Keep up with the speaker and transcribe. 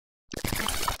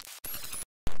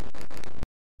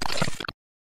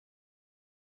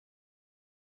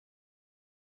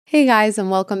Hey guys, and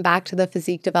welcome back to the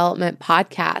Physique Development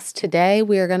Podcast. Today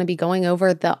we are going to be going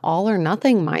over the all or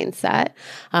nothing mindset,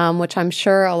 which I'm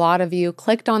sure a lot of you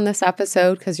clicked on this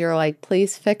episode because you're like,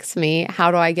 please fix me.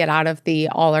 How do I get out of the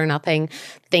all or nothing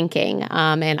thinking?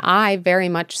 And I very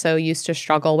much so used to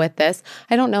struggle with this.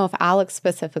 I don't know if Alex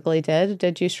specifically did.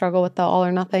 Did you struggle with the all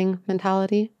or nothing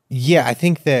mentality? Yeah, I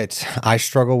think that I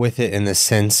struggle with it in the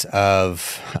sense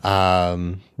of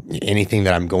anything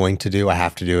that I'm going to do, I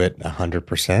have to do it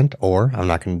 100% or I'm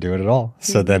not going to do it at all.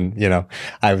 So then,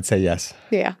 I would say yes.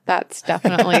 Yeah, that's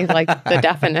definitely like the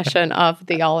definition of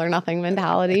the all or nothing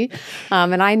mentality.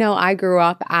 And I know I grew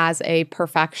up as a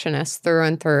perfectionist through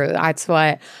and through. That's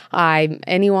what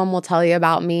anyone will tell you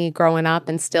about me growing up,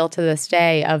 and still to this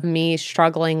day, of me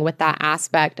struggling with that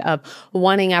aspect of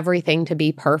wanting everything to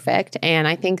be perfect. And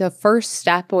I think the first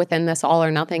step within this all or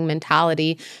nothing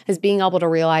mentality is being able to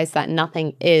realize that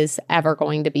nothing is ever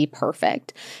going to be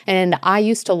perfect. And I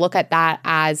used to look at that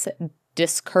as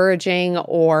discouraging,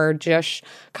 or just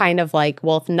kind of like,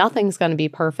 well, if nothing's going to be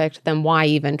perfect, then why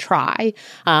even try?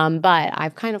 But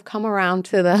I've kind of come around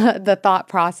to the thought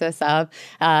process of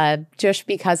just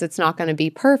because it's not going to be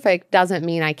perfect doesn't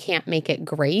mean I can't make it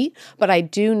great, but I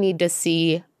do need to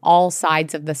see all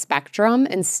sides of the spectrum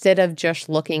instead of just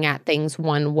looking at things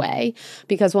one way.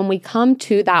 Because when we come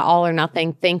to that all or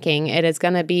nothing thinking, it is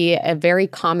going to be a very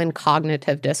common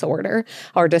cognitive disorder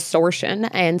or distortion.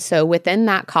 And so within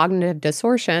that cognitive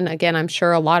distortion, again, I'm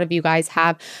sure a lot of you guys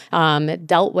have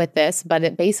dealt with this, but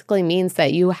it basically means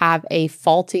that you have a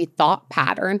faulty thought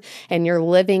pattern and you're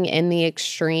living in the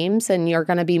extremes, and you're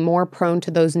going to be more prone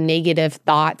to those negative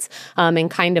thoughts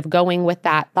and kind of going with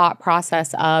that thought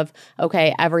process of,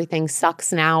 okay, everything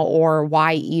sucks now, or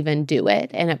why even do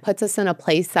it? And it puts us in a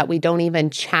place that we don't even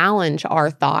challenge our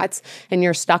thoughts, and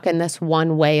you're stuck in this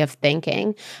one way of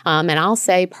thinking. And I'll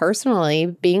say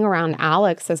personally, being around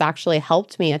Alex has actually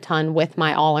helped me a ton with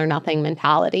my all or nothing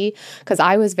mentality, because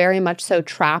I was very much so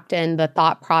trapped in the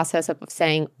thought process of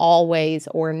saying always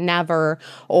or never,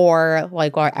 or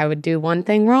like I would do one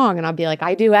thing wrong and I'll be like,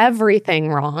 I do everything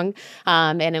wrong.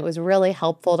 And it was really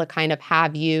helpful to kind of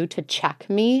have you to check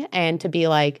me and to be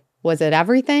like, was it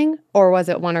everything or was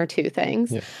it one or two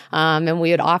things? Yeah. And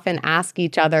we would often ask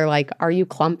each other, like, are you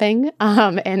clumping?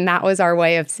 And that was our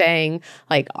way of saying,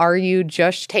 like, are you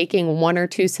just taking one or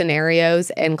two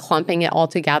scenarios and clumping it all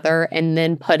together and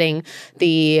then putting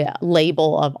the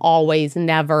label of always,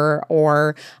 never,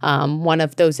 or one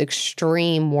of those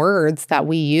extreme words that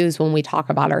we use when we talk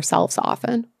about ourselves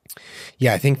often?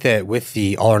 Yeah, I think that with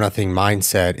the all or nothing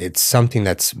mindset, it's something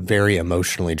that's very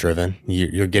emotionally driven.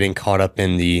 You're getting caught up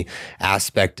in the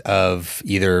aspect of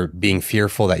either being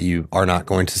fearful that you are not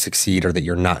going to succeed or that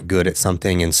you're not good at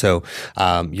something. And so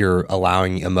you're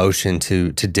allowing emotion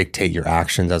to dictate your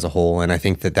actions as a whole. And I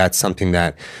think that that's something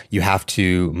that you have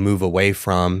to move away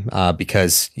from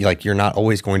because you're not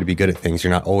always going to be good at things.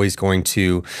 You're not always going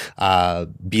to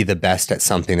be the best at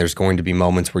something. There's going to be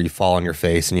moments where you fall on your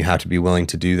face, and you have to be willing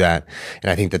to do that. And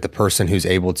I think that the person who's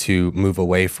able to move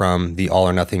away from the all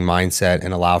or nothing mindset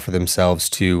and allow for themselves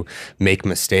to make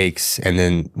mistakes, and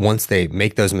then once they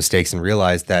make those mistakes and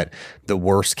realize that the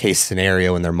worst case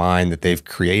scenario in their mind that they've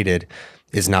created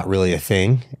is not really a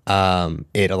thing,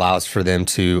 it allows for them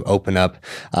to open up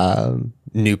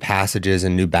new passages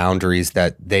and new boundaries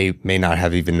that they may not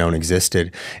have even known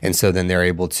existed. And so then they're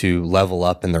able to level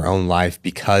up in their own life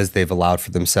because they've allowed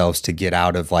for themselves to get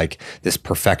out of like this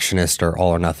perfectionist or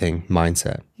all or nothing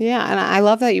mindset. Yeah, and I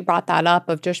love that you brought that up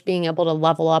of just being able to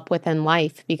level up within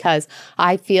life, because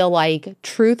I feel like,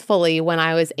 truthfully, when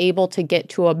I was able to get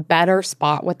to a better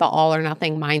spot with the all or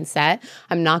nothing mindset,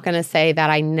 I'm not going to say that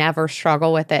I never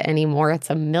struggle with it anymore. It's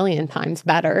a million times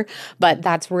better, but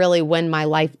that's really when my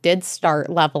life did start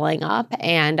leveling up.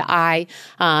 And I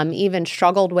even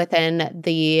struggled within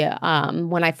the,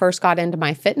 when I first got into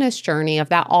my fitness journey, of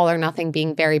that all or nothing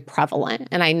being very prevalent.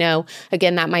 And I know,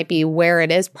 again, that might be where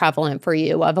it is prevalent for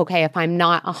you, of, okay, if I'm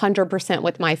not 100%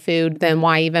 with my food, then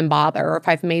why even bother? Or if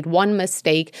I've made one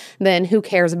mistake, then who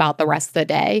cares about the rest of the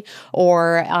day?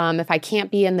 Or if I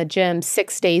can't be in the gym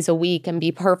 6 days a week and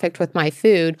be perfect with my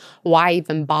food, why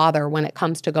even bother when it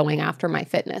comes to going after my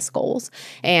fitness goals?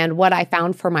 And what I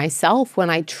found for myself when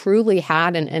I truly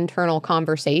had an internal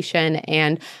conversation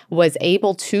and was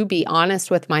able to be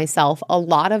honest with myself, a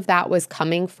lot of that was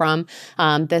coming from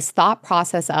this thought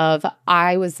process of,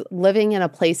 I was living in a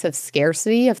place of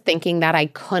scarcity, of thinking that I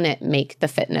couldn't make the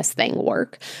fitness thing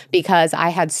work, because I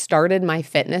had started my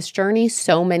fitness journey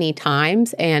so many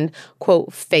times and,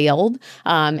 quote, failed,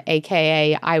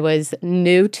 AKA I was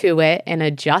new to it and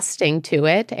adjusting sticking to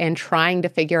it and trying to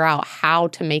figure out how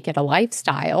to make it a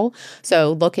lifestyle.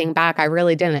 So looking back, I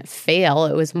really didn't fail.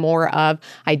 It was more of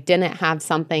I didn't have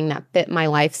something that fit my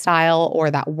lifestyle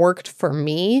or that worked for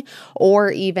me,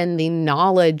 or even the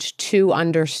knowledge to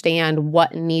understand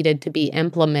what needed to be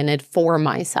implemented for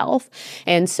myself.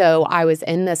 And so I was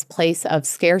in this place of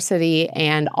scarcity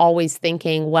and always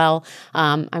thinking, well,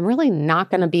 I'm really not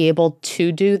going to be able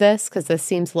to do this because this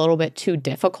seems a little bit too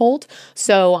difficult.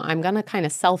 So I'm going to kind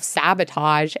of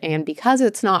self-sabotage. And because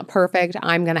it's not perfect,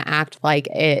 I'm going to act like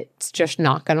it's just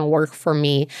not going to work for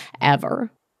me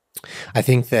ever. I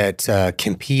think that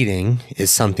competing is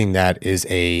something that is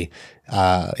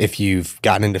if you've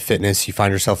gotten into fitness, you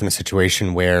find yourself in a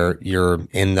situation where you're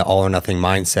in the all or nothing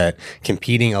mindset,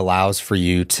 competing allows for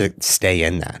you to stay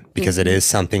in that because it is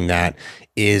something that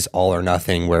is all or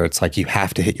nothing, where it's like you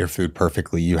have to hit your food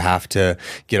perfectly. You have to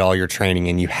get all your training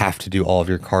in. You have to do all of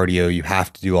your cardio. You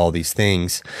have to do all these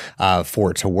things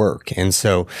for it to work. And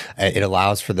so it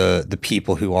allows for the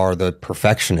people who are the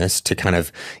perfectionists to kind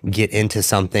of get into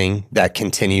something that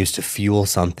continues to fuel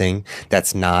something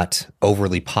that's not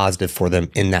overly positive for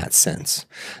them in that sense.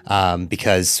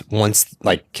 Because once,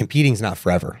 like, competing is not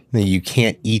forever. You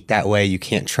can't eat that way. You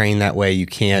can't train that way. You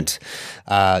can't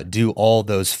do all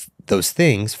those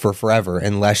things for forever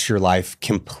unless your life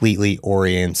completely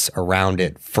orients around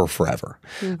it for forever.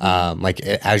 Like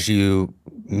as you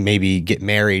maybe get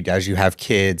married, as you have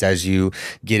kids, as you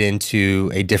get into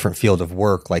a different field of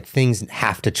work, like things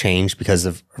have to change because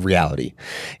of reality.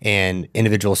 And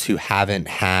individuals who haven't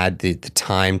had the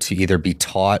time to either be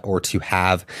taught or to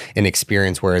have an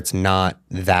experience where it's not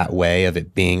that way of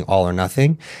it being all or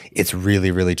nothing, it's really,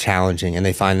 really challenging. And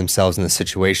they find themselves in the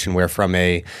situation where from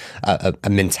a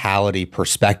mentality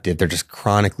perspective, they're just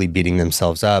chronically beating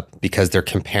themselves up because they're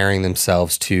comparing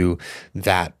themselves to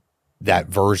that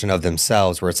version of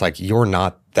themselves where it's like, you're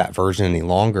not that version any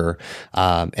longer.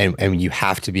 And you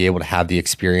have to be able to have the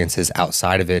experiences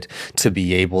outside of it to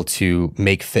be able to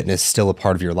make fitness still a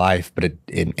part of your life, but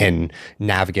and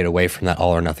navigate away from that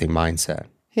all or nothing mindset.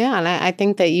 Yeah, and I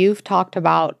think that you've talked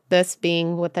about this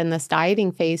being within this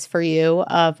dieting phase for you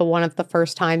of one of the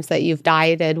first times that you've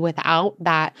dieted without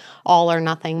that all or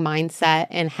nothing mindset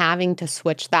and having to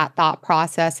switch that thought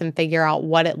process and figure out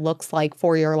what it looks like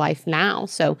for your life now.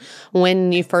 So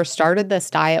when you first started this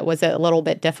diet, was it a little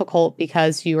bit difficult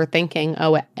because you were thinking,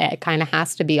 oh, it kind of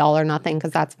has to be all or nothing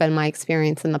because that's been my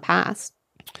experience in the past?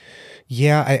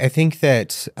 Yeah, I think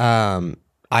that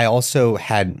I also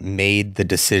had made the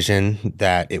decision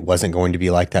that it wasn't going to be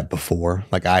like that before.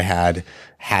 Like I had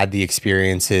the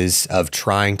experiences of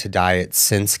trying to diet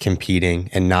since competing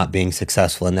and not being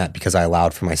successful in that because I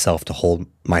allowed for myself to hold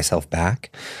myself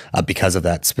back because of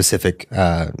that specific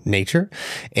nature.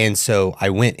 And so I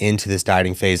went into this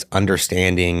dieting phase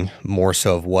understanding more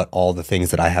so of what all the things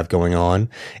that I have going on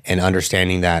and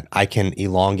understanding that I can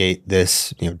elongate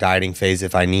this, dieting phase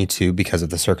if I need to because of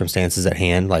the circumstances at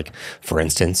hand. Like for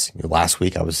instance, last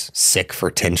week I was sick for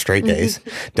 10 straight days.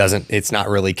 It's not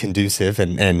really conducive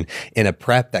and in a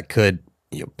prep that could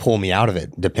pull me out of it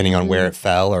depending on where it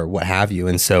fell or what have you.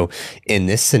 And so in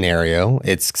this scenario,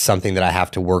 it's something that I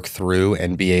have to work through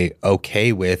and be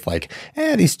okay with, like,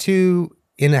 these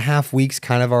 2.5 weeks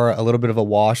kind of are a little bit of a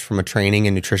wash from a training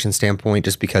and nutrition standpoint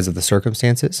just because of the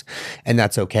circumstances, and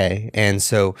that's okay. And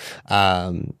so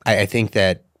I think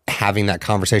that having that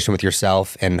conversation with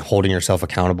yourself and holding yourself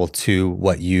accountable to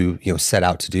what you set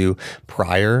out to do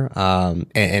prior,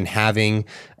 and having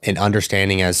an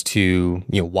understanding as to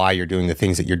why you're doing the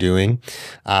things that you're doing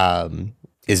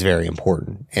is very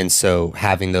important. And so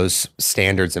having those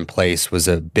standards in place was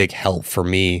a big help for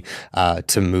me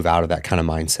to move out of that kind of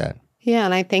mindset. Yeah,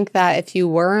 and I think that if you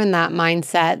were in that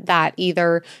mindset that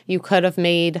either you could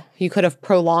have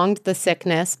prolonged the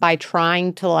sickness by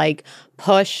trying to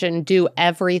push and do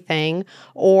everything,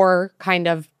 or kind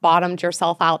of bottomed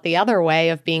yourself out the other way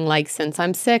of being like, since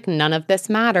I'm sick, none of this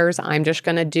matters. I'm just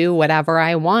going to do whatever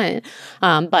I want.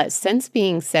 But since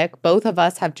being sick, both of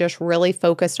us have just really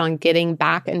focused on getting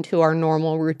back into our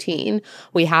normal routine.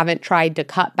 We haven't tried to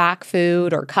cut back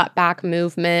food or cut back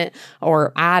movement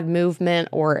or add movement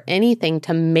or anything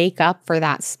to make up for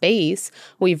that space.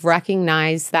 We've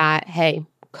recognized that, hey,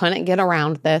 couldn't get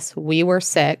around this. We were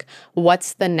sick.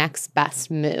 What's the next best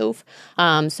move?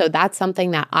 So that's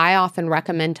something that I often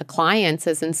recommend to clients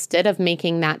is instead of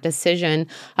making that decision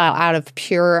out of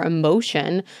pure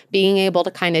emotion, being able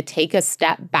to kind of take a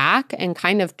step back and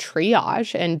kind of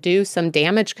triage and do some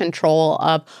damage control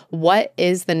of what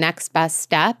is the next best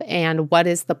step and what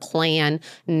is the plan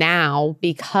now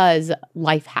because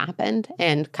life happened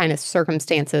and kind of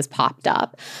circumstances popped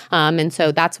up. And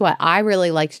so that's what I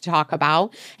really like to talk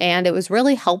about And it was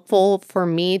really helpful for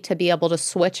me to be able to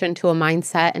switch into a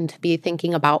mindset and to be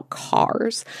thinking about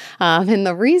cars. And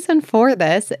the reason for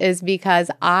this is because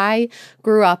I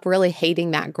grew up really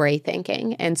hating that gray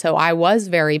thinking. And so I was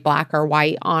very black or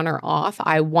white, on or off.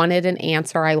 I wanted an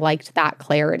answer. I liked that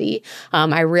clarity.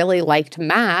 I really liked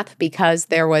math because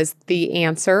there was the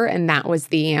answer and that was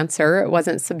the answer. It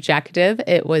wasn't subjective.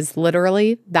 It was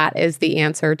literally, that is the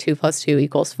answer, 2 + 2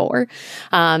 = 4.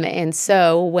 And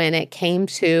so when it came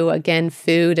to, again,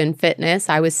 food and fitness,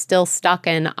 I was still stuck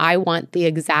in, I want the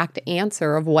exact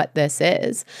answer of what this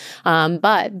is.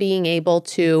 But being able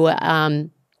to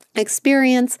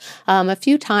experience a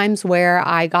few times where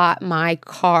I got my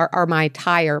car or my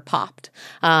tire popped.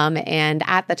 And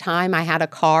at the time I had a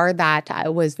car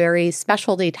that was very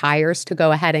specialty tires to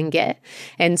go ahead and get.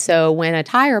 And so when a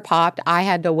tire popped, I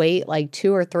had to wait like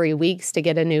 2 or 3 weeks to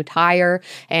get a new tire,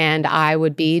 and I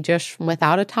would be just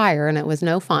without a tire, and it was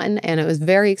no fun. And it was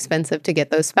very expensive to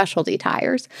get those specialty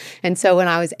tires. And so when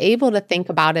I was able to think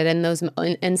about it in those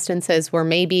instances where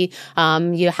maybe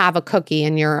you have a cookie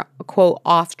and you're, quote,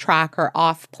 off track or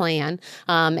off plan,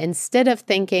 instead of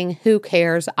thinking, who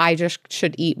cares, I just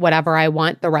should eat whatever I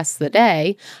want the rest of the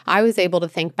day, I was able to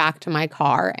think back to my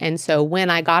car. And so when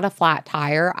I got a flat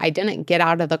tire, I didn't get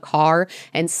out of the car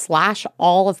and slash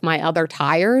all of my other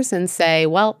tires and say,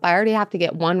 well, I already have to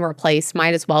get one replaced,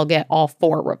 might as well get all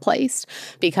 4 replaced,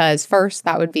 because first,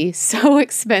 that would be so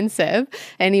expensive.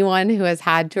 Anyone who has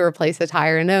had to replace a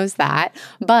tire knows that.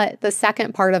 But the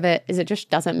second part of it is it just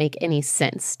doesn't make any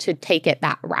sense to take it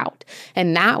that route.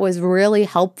 And that was really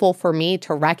helpful for me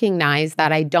to recognize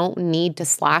that I don't need to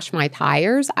slash my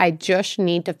tires. I just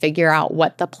need to figure out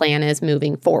what the plan is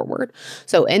moving forward.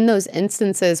 So in those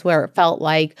instances where it felt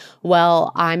like,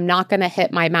 well, I'm not going to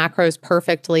hit my macros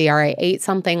perfectly, or I ate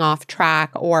something off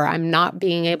track, or I'm not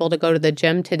being able to go to the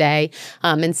gym today,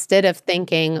 instead of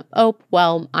thinking, oh,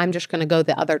 well, I'm just going to go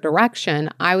the other direction,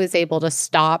 I was able to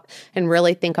stop and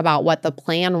really think about what the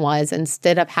plan was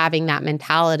instead of having that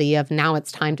mentality of now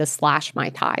it's time to slash my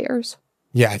tires.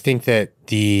 Yeah, I think that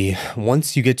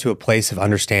once you get to a place of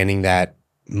understanding that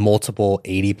multiple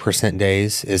 80%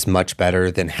 days is much better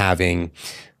than having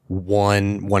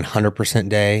one 100%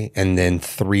 day and then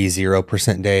 3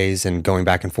 0% days and going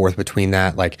back and forth between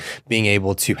that, like being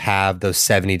able to have those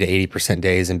 70 to 80%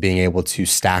 days and being able to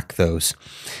stack those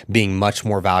being much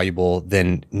more valuable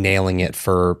than nailing it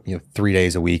for 3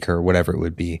 days a week or whatever it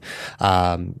would be.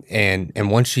 And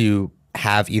once you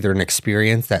have either an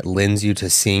experience that lends you to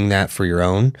seeing that for your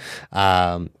own,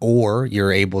 or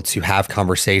you're able to have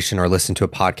conversation or listen to a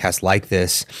podcast like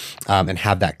this and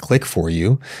have that click for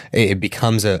you, it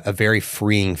becomes a very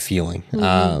freeing feeling.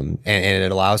 And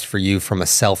it allows for you from a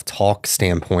self-talk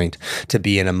standpoint to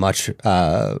be in a much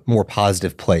more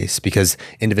positive place, because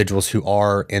individuals who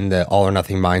are in the all or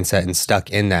nothing mindset and stuck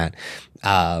in that,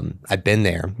 I've been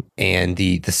there, and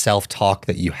the self-talk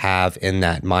that you have in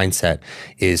that mindset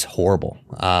is horrible.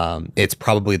 It's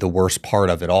probably the worst part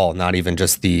of it all, not even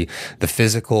just the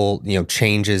physical,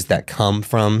 changes that come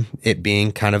from it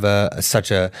being kind of such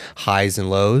a highs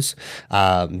and lows.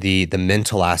 The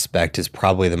mental aspect is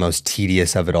probably the most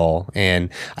tedious of it all. And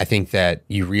I think that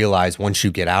you realize once you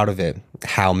get out of it,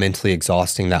 how mentally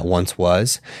exhausting that once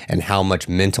was, and how much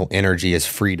mental energy is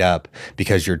freed up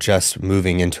because you're just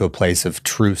moving into a place of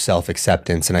true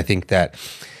self-acceptance. And I think that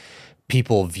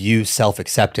people view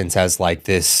self-acceptance as like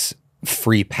this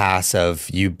free pass of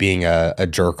you being a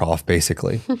jerk off,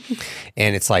 basically.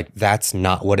 And it's like, that's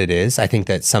not what it is. I think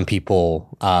that some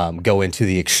people go into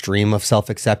the extreme of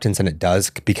self-acceptance, and it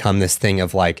does become this thing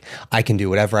of like, I can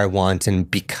do whatever I want, and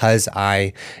because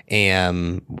I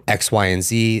am X, Y, and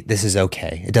Z, this is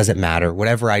okay. It doesn't matter.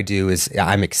 Whatever I do is,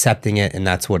 I'm accepting it, and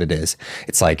that's what it is.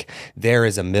 It's like there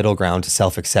is a middle ground to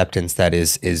self-acceptance that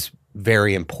is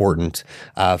very important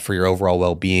for your overall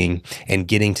well-being, and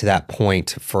getting to that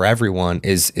point for everyone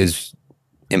is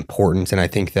important. And I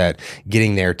think that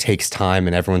getting there takes time,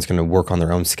 and everyone's going to work on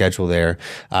their own schedule there.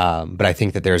 But I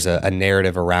think that there's a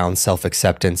narrative around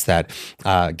self-acceptance that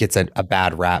gets a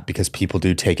bad rap because people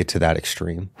do take it to that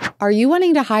extreme. Are you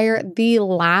wanting to hire the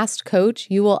last coach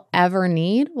you will ever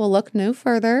need? Well, look no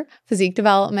further. Physique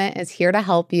Development is here to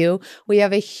help you. We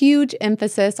have a huge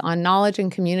emphasis on knowledge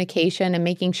and communication and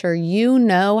making sure you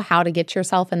know how to get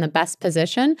yourself in the best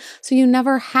position so you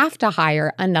never have to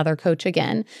hire another coach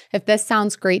again. If this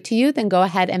sounds great to you, then go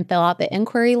ahead and fill out the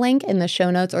inquiry link in the show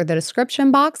notes or the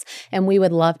description box, and we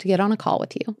would love to get on a call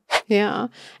with you. Yeah.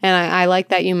 And I like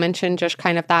that you mentioned just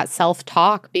kind of that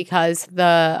self-talk, because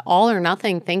the all or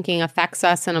nothing thinking affects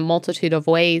us in a multitude of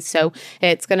ways. So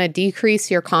it's going to decrease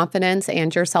your confidence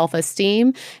and your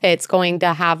self-esteem. It's going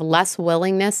to have less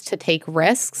willingness to take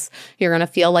risks. You're going to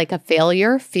feel like a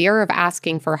failure, fear of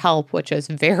asking for help, which is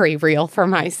very real for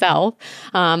myself,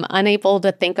 unable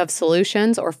to think of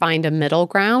solutions or find a middle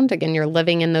ground. Again, you're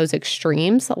living in those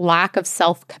extremes, lack of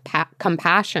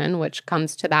self-compassion, which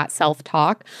comes to that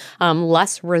self-talk,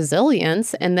 less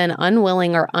resilience, and then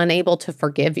unwilling or unable to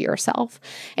forgive yourself.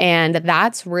 And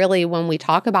that's really when we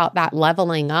talk about that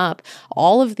leveling up,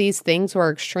 all of these things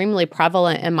were extremely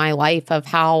prevalent in my life of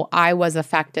how I was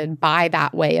affected by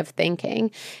that way of thinking.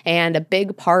 And a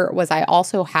big part was I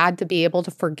also had to be able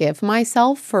to forgive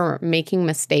myself for making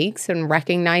mistakes and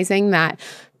recognizing that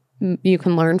you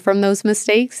can learn from those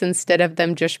mistakes instead of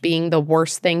them just being the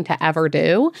worst thing to ever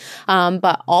do.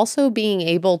 But also being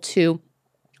able to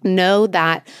know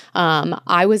that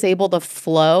I was able to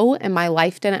flow and my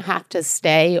life didn't have to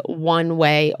stay one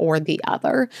way or the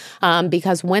other.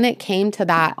 Because when it came to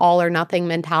that all or nothing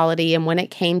mentality and when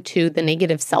it came to the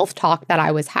negative self-talk that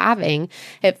I was having,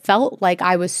 it felt like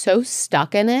I was so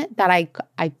stuck in it that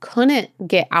I couldn't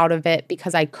get out of it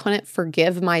because I couldn't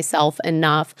forgive myself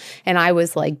enough. And I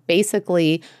was like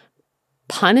basically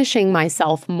punishing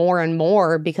myself more and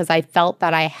more because I felt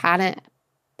that I hadn't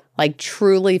like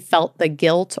truly felt the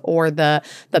guilt or the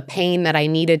pain that I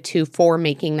needed to for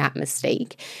making that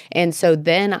mistake. And so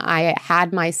then I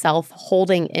had myself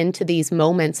holding into these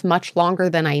moments much longer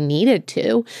than I needed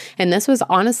to. And this was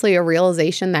honestly a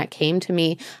realization that came to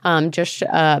me just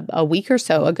a week or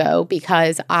so ago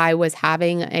because I was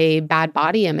having a bad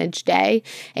body image day.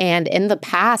 And in the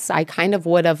past, I kind of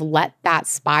would have let that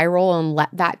spiral and let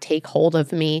that take hold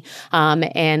of me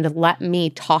and let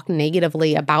me talk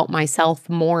negatively about myself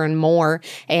more and more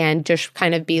and just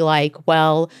kind of be like,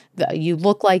 well, you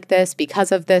look like this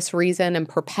because of this reason and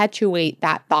perpetuate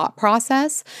that thought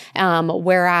process.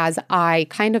 Whereas I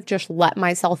kind of just let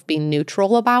myself be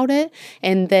neutral about it.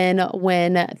 And then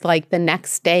when like the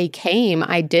next day came,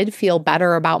 I did feel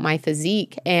better about my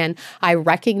physique. And I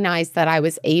recognized that I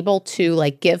was able to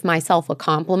like give myself a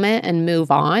compliment and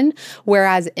move on.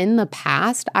 Whereas in the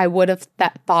past, I would have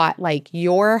thought like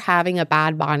you're having a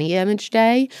bad body image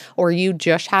day or you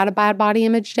just had a bad body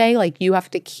image day. Like you have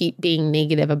to keep being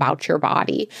negative about your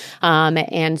body.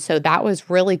 And so that was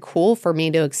really cool for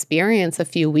me to experience a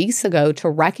few weeks ago to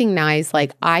recognize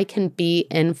like I can be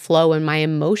in flow and my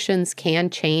emotions can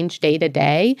change day to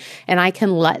day and I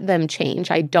can let them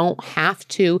change. I don't have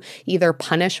to either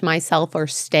punish myself or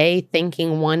stay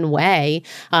thinking one way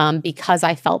because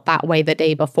I felt that way the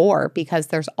day before, because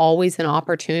there's always an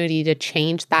opportunity to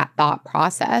change that thought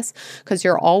process because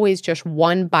you're always just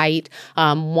one bite,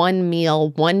 one meal,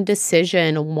 one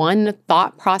decision, one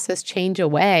thought process change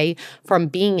away from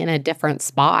being in a different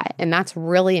spot. And that's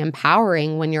really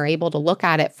empowering when you're able to look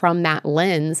at it from that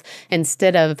lens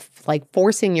instead of like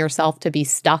forcing yourself to be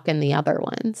stuck in the other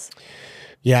lens.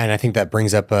 Yeah, and I think that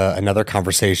brings up another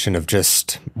conversation of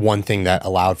just one thing that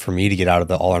allowed for me to get out of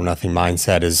the all or nothing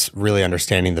mindset is really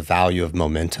understanding the value of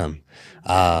momentum.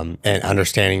 And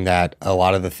understanding that a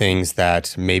lot of the things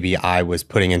that maybe I was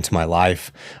putting into my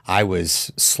life, I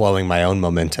was slowing my own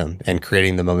momentum and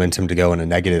creating the momentum to go in a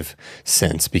negative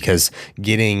sense, because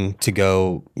getting to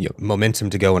go,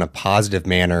 momentum to go in a positive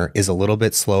manner is a little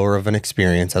bit slower of an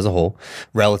experience as a whole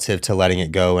relative to letting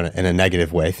it go in a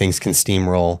negative way. Things can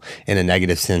steamroll in a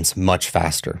negative sense much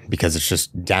faster because it's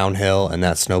just downhill and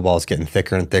that snowball is getting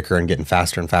thicker and thicker and getting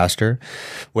faster and faster.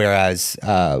 Whereas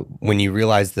when you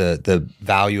realize the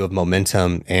value of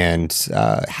momentum and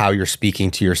how you're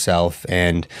speaking to yourself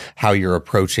and how you're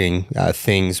approaching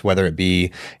things, whether it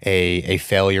be a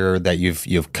failure that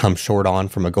you've come short on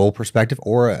from a goal perspective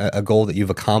or a goal that you've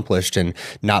accomplished, and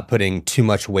not putting too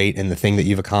much weight in the thing that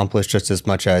you've accomplished just as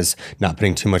much as not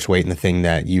putting too much weight in the thing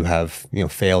that you have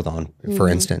failed on, for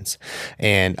instance,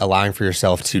 and allowing for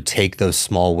yourself to take those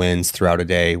small wins throughout a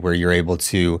day where you're able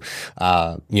to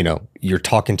you're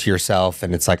talking to yourself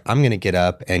and it's like, I'm going to get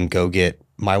up and go get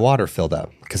my water filled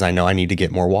up because I know I need to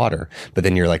get more water. But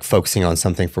then you're like focusing on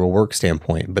something from a work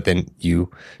standpoint, but then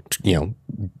you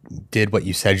did what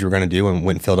you said you were going to do and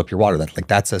went and filled up your water.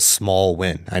 That's a small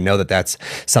win. I know that that's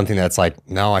something that's like,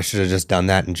 no, I should have just done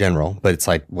that in general. But it's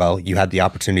like, well, you had the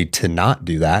opportunity to not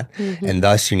do that. Mm-hmm. And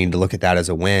thus you need to look at that as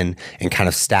a win and kind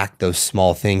of stack those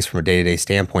small things from a day-to-day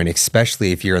standpoint,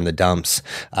 especially if you're in the dumps,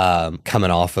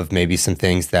 coming off of maybe some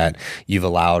things that you've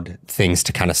allowed things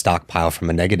to kind of stockpile from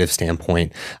a negative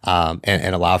standpoint,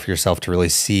 and allow for yourself to really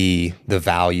see the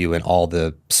value in all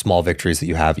the small victories that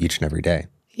you have each and every day.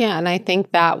 Yeah, and I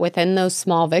think that within those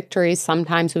small victories,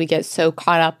 sometimes we get so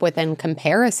caught up within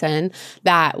comparison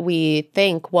that we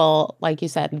think, well, like you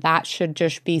said, that should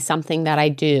just be something that I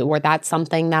do, or that's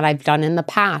something that I've done in the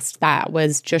past that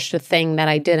was just a thing that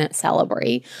I didn't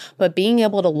celebrate. But being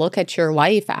able to look at your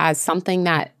life as something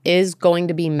that is going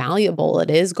to be malleable, it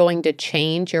is going to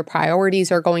change. Your priorities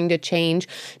are going to change.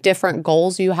 Different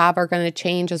goals you have are going to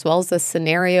change, as well as the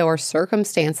scenario or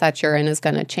circumstance that you're in is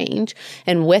going to change.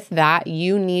 And with that,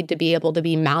 you need to be able to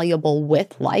be malleable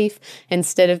with life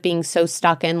instead of being so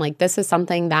stuck in like, this is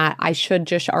something that I should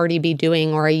just already be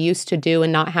doing or I used to do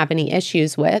and not have any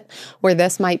issues with, where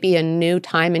this might be a new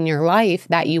time in your life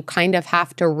that you kind of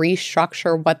have to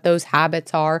restructure what those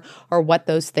habits are or what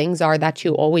those things are that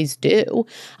you always do.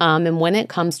 And when it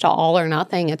comes to all or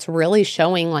nothing, it's really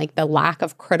showing like the lack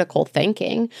of critical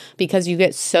thinking, because you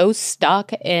get so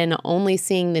stuck in only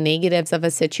seeing the negatives of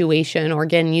a situation, or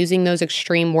again, using those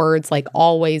extreme words like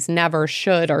always, never,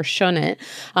 should, or shouldn't,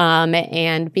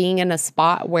 and being in a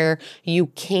spot where you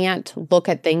can't look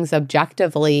at things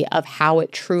objectively of how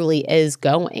it truly is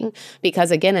going.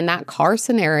 Because again, in that car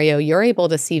scenario, you're able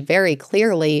to see very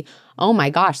clearly, oh my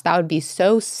gosh, that would be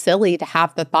so silly to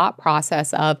have the thought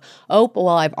process of, oh, well,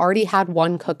 I've already had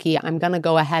one cookie, I'm going to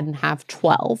go ahead and have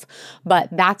 12. But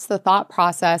that's the thought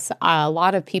process a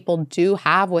lot of people do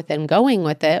have within going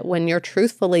with it, when you're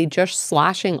truthfully just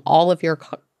slashing all of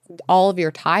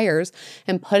your tires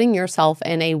and putting yourself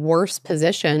in a worse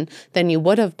position than you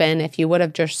would have been if you would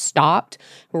have just stopped,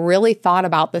 really thought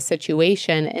about the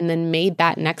situation, and then made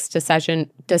that next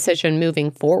decision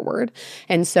moving forward.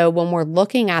 And so when we're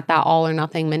looking at that all or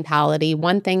nothing mentality,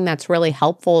 one thing that's really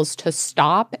helpful is to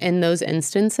stop in those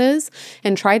instances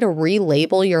and try to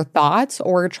relabel your thoughts,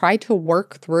 or try to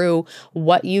work through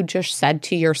what you just said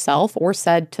to yourself or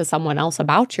said to someone else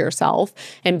about yourself,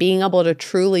 and being able to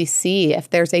truly see if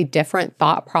there's a different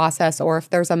thought process, or if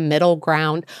there's a middle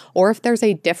ground, or if there's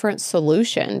a different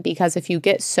solution. Because if you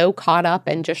get so caught up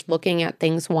in just looking at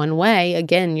things one way,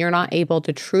 again, you're not able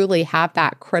to truly have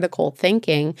that critical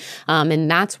thinking.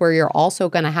 And that's where you're also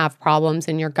going to have problems,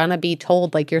 and you're going to be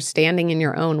told like you're standing in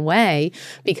your own way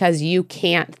because you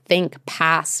can't think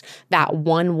past that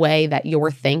one way that you're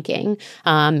thinking.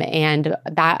 And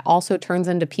that also turns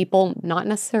into people not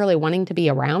necessarily wanting to be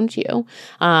around you.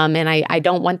 And I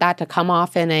don't want that to come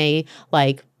off in a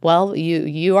like, well,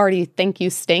 you already think you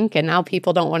stink and now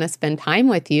people don't want to spend time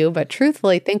with you. But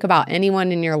truthfully, think about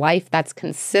anyone in your life that's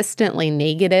consistently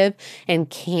negative and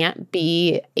can't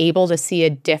be able to see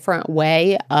a different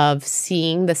way of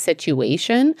seeing the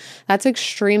situation. That's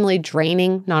extremely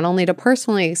draining, not only to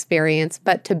personally experience,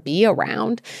 but to be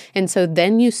around. And so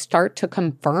then you start to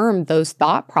confirm those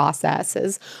thought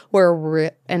processes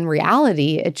where in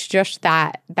reality, it's just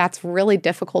that that's really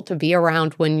difficult to be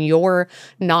around when you're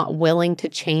not willing to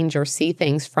change or see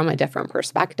things from a different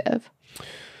perspective.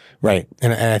 Right.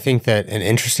 And I think that an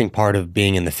interesting part of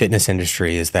being in the fitness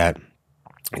industry is that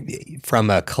from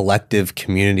a collective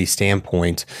community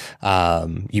standpoint,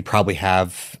 you probably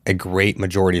have a great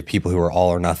majority of people who are all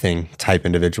or nothing type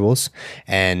individuals,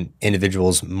 and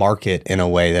individuals market in a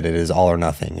way that it is all or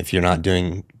nothing. If you're not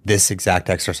doing this exact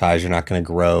exercise, you're not going to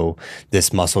grow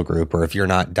this muscle group, or if you're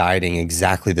not dieting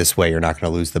exactly this way, you're not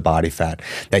going to lose the body fat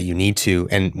that you need to.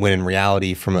 And when in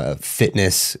reality, from a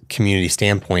fitness community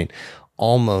standpoint,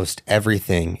 almost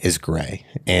everything is gray,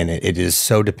 and it is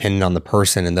so dependent on the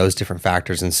person and those different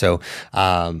factors. And so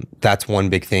that's one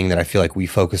big thing that I feel like we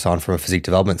focus on from a physique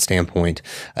development standpoint,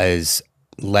 is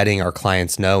letting our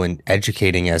clients know and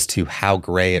educating as to how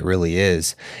gray it really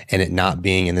is, and it not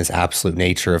being in this absolute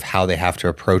nature of how they have to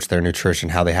approach their nutrition,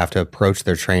 how they have to approach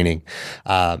their training,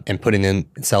 and putting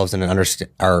themselves in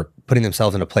putting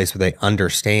themselves in a place where they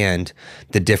understand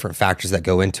the different factors that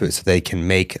go into it, so they can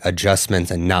make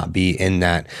adjustments and not be in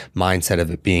that mindset of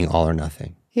it being all or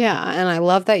nothing. Yeah, and I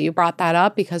love that you brought that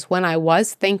up, because when I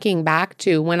was thinking back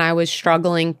to when I was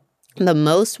struggling the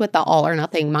most with the all or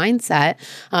nothing mindset,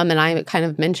 and I kind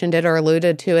of mentioned it or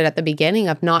alluded to it at the beginning,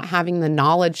 of not having the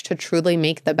knowledge to truly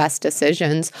make the best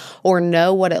decisions or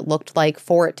know what it looked like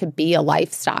for it to be a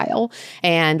lifestyle.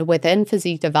 And within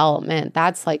physique development,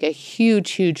 that's like a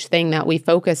huge, huge thing that we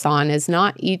focus on, is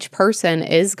not each person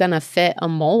is going to fit a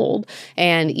mold,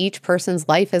 and each person's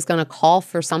life is going to call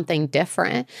for something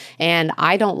different. And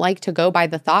I don't like to go by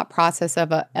the thought process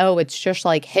of, oh, it's just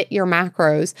like hit your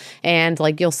macros and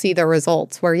like you'll see the the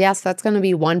results, where yes, that's going to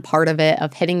be one part of it,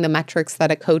 of hitting the metrics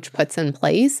that a coach puts in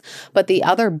place. But the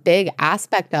other big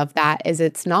aspect of that is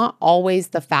it's not always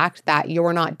the fact that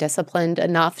you're not disciplined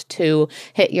enough to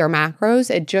hit your macros.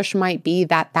 It just might be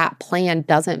that that plan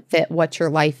doesn't fit what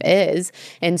your life is.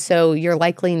 And so you're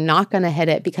likely not going to hit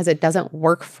it because it doesn't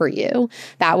work for you.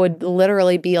 That would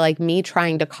literally be like me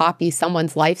trying to copy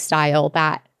someone's lifestyle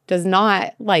that does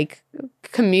not like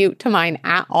commute to mine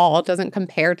at all, doesn't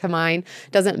compare to mine,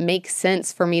 doesn't make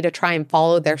sense for me to try and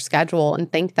follow their schedule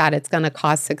and think that it's going to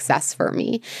cause success for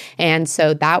me. And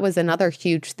so that was another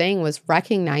huge thing, was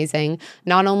recognizing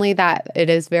not only that it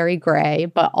is very gray,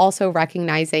 but also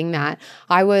recognizing that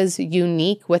I was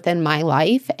unique within my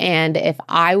life. And if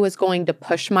I was going to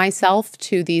push myself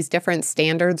to these different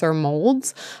standards or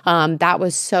molds, that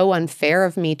was so unfair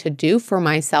of me to do for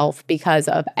myself because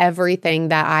of everything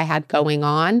that I had going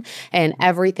on and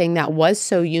everything that was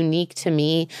so unique to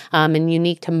me and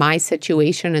unique to my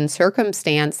situation and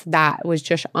circumstance, that was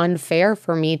just unfair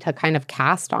for me to kind of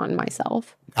cast on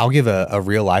myself. I'll give a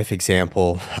real life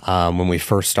example. When we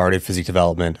first started physique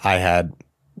development, I had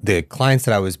the clients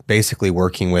that I was basically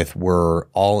working with were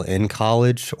all in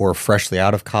college or freshly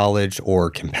out of college or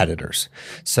competitors.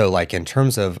 So like in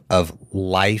terms of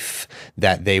life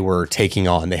that they were taking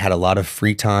on, they had a lot of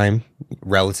free time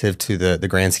relative to the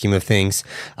grand scheme of things.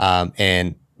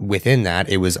 And within that,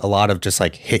 it was a lot of just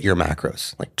like hit your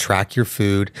macros, like track your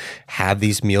food, have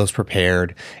these meals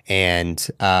prepared, and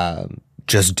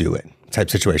just do it type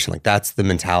situation. Like that's the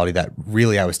mentality that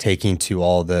really I was taking to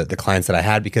all the clients that I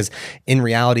had, because in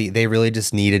reality, they really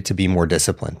just needed to be more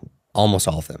disciplined. Almost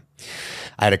all of them.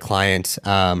 I had a client,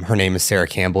 her name is Sarah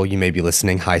Campbell. You may be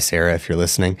listening. Hi, Sarah, if you're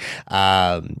listening.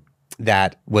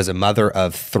 That was a mother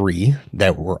of 3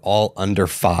 that were all under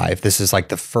 5. This is like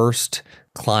the first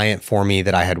client for me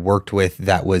that I had worked with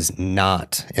that was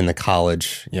not in the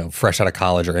college, fresh out of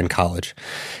college or in college.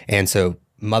 And so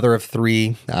mother of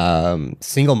 3,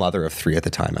 single mother of 3 at the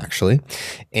time, actually.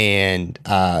 And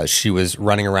she was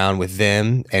running around with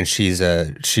them, and she is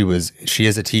a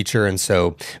teacher. And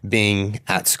so being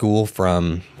at school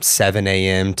from 7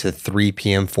 a.m. to 3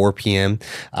 p.m., 4 p.m.,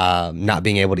 not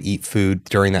being able to eat food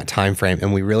during that time frame.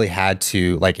 And we really had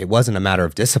to, like, it wasn't a matter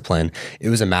of discipline. It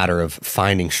was a matter of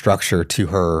finding structure to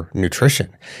her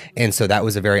nutrition. And so that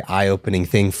was a very eye-opening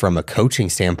thing from a coaching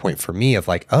standpoint for me, of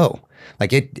like, oh,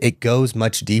 like it goes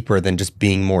much deeper than just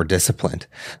being more disciplined.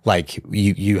 Like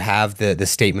you have the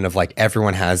statement of like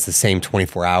everyone has the same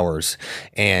 24 hours.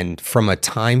 And from a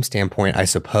time standpoint, I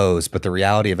suppose, but the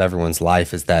reality of everyone's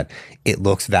life is that it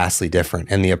looks vastly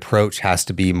different. And the approach has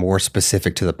to be more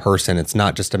specific to the person. It's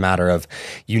not just a matter of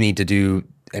you need to do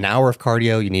an hour of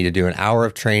cardio, you need to do an hour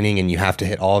of training, and you have to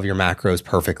hit all of your macros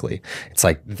perfectly. It's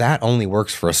like that only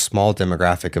works for a small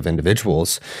demographic of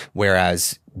individuals.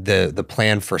 Whereas the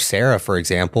plan for Sarah, for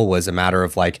example, was a matter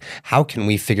of like, how can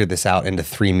we figure this out into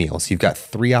 3 meals? You've got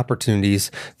 3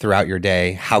 opportunities throughout your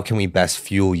day. How can we best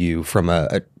fuel you from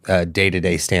a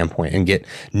day-to-day standpoint and get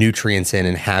nutrients in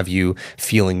and have you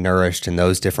feeling nourished in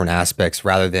those different aspects,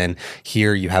 rather than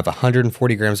here you have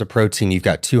 140 grams of protein, you've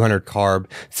got 200 carb,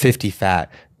 50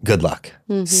 fat. Good luck.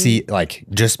 Mm-hmm. See, like,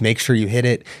 just make sure you hit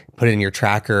it, put it in your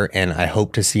tracker, and I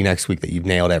hope to see next week that you've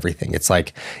nailed everything. It's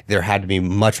like there had to be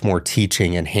much more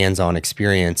teaching and hands-on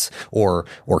experience or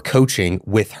coaching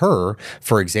with her,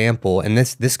 for example. And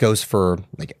this goes for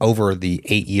like over the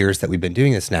 8 years that we've been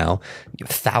doing this now,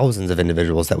 thousands of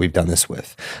individuals that we've done this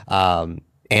with.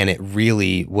 And it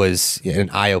really was an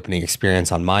eye-opening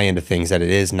experience on my end of things, that it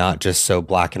is not just so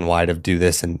black and white of do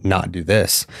this and not do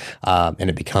this. And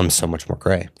it becomes so much more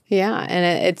gray. Yeah.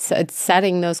 And it's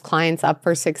setting those clients up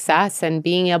for success and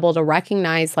being able to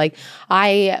recognize, like,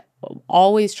 I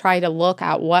always try to look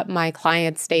at what my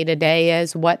clients' day-to-day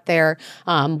is, what their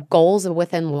goals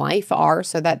within life are,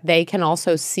 so that they can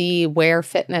also see where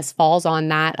fitness falls on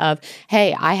that of,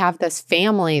 hey, I have this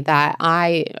family that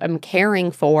I am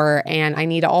caring for, and I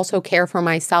need to also care for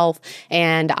myself,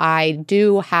 and I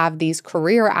do have these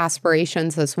career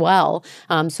aspirations as well.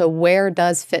 So where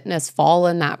does fitness fall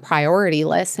in that priority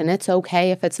list? And it's okay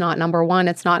if it's not number 1.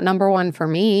 It's not number 1 for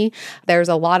me. There's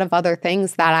a lot of other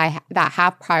things that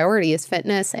have priority. Is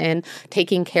fitness and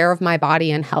taking care of my body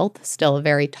and health still a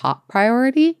very top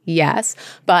priority? Yes.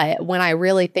 But when I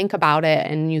really think about it,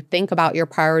 and you think about your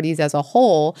priorities as a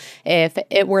whole, if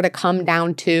it were to come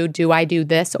down to, do I do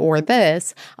this or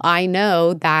this? I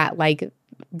know that like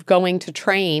going to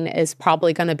train is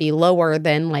probably going to be lower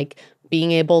than like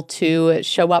being able to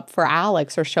show up for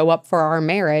Alex or show up for our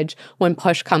marriage when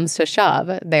push comes to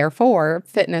shove. Therefore,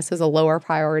 fitness is a lower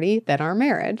priority than our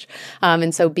marriage.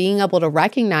 And so being able to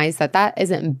recognize that that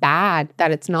isn't bad,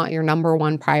 that it's not your number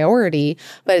one priority,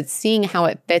 but it's seeing how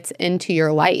it fits into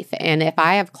your life. And if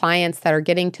I have clients that are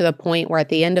getting to the point where at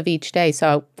the end of each day,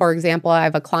 so for example, I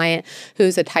have a client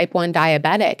who's a type 1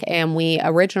 diabetic, and we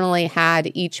originally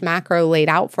had each macro laid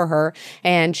out for her,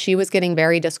 and she was getting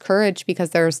very discouraged because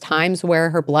there's times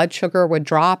where her blood sugar would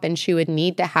drop and she would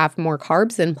need to have more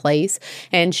carbs in place,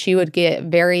 and she would get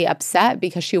very upset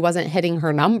because she wasn't hitting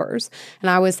her numbers. And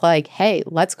I was like, hey,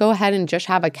 let's go ahead and just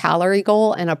have a calorie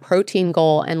goal and a protein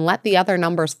goal and let the other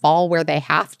numbers fall where they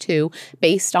have to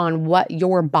based on what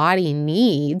your body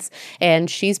needs. And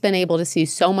she's been able to see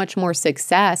so much more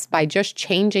success by just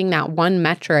changing that one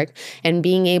metric and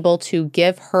being able to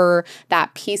give her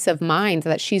that peace of mind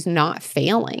that she's not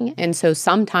failing. And so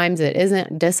sometimes it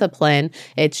isn't discipline.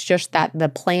 It's just that the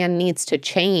plan needs to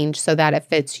change so that it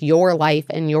fits your life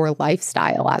and your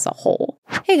lifestyle as a whole.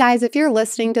 Hey guys, if you're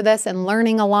listening to this and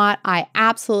learning a lot, I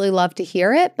absolutely love to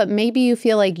hear it, but maybe you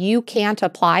feel like you can't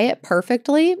apply it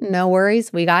perfectly. No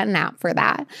worries, we got an app for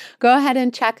that. Go ahead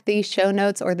and check the show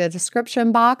notes or the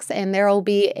description box, and there will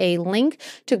be a link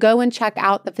to go and check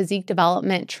out the Physique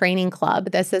Development Training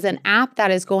Club. This is an app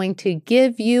that is going to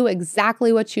give you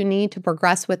exactly what you need to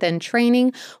progress within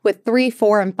training with 3,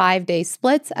 4, and 5 day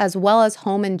splits, as well as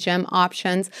home and gym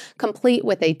options, complete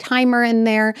with a timer in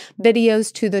there,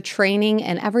 videos to the training,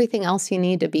 and everything else you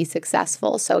need to be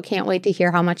successful. So can't wait to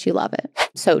hear how much you love it.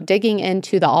 So digging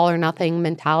into the all or nothing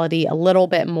mentality a little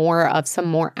bit more of some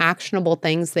more actionable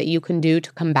things that you can do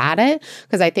to combat it,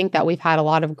 because I think that we've had a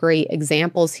lot of great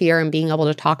examples here and being able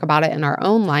to talk about it in our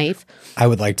own life. I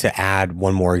would like to add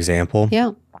one more example.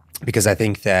 Yeah. Because I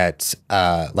think that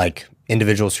like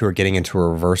individuals who are getting into a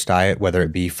reverse diet, whether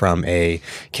it be from a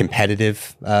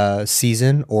competitive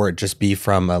season or it just be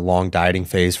from a long dieting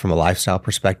phase from a lifestyle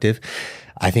perspective,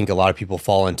 I think a lot of people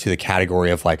fall into the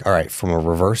category of like, all right, from a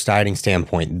reverse dieting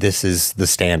standpoint, this is the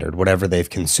standard, whatever they've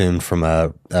consumed from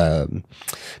a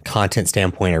content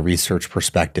standpoint, a research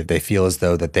perspective. They feel as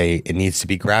though that it needs to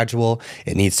be gradual.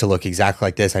 It needs to look exactly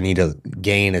like this. I need to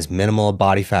gain as minimal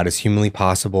body fat as humanly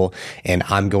possible. And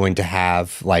I'm going to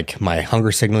have like my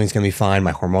hunger signaling is going to be fine.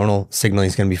 My hormonal signaling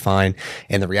is going to be fine.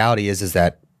 And the reality is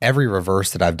that every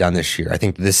reverse that I've done this year, I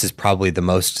think this is probably the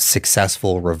most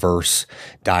successful reverse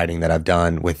dieting that I've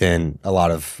done within a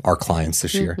lot of our clients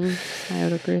this year. I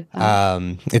would agree with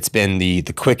that. It's been the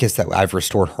quickest that I've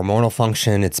restored hormonal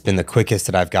function. It's been the quickest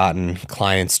that I've gotten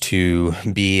clients to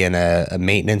be in a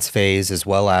maintenance phase, as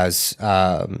well as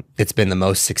it's been the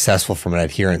most successful from an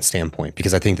adherence standpoint,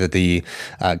 because I think that the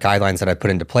guidelines that I put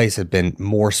into place have been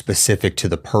more specific to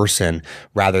the person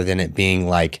rather than it being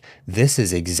like, this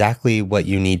is exactly what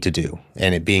you need to do,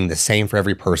 and it being the same for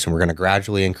every person. We're going to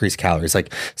gradually increase calories.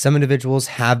 Like some individuals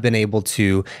have been able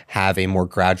to have a more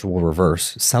gradual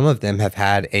reverse. Some of them have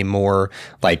had a more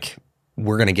like,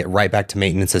 we're going to get right back to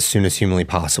maintenance as soon as humanly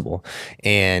possible,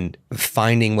 and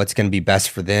finding what's going to be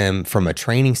best for them from a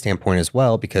training standpoint as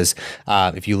well. Because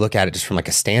if you look at it just from like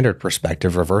a standard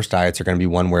perspective, reverse diets are going to be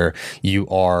one where you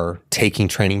are taking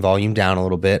training volume down a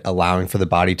little bit, allowing for the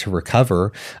body to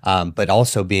recover, but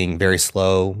also being very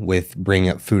slow with bringing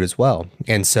up food as well.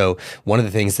 And so one of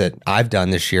the things that I've done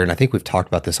this year, and I think we've talked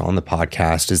about this on the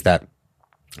podcast, is that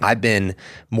I've been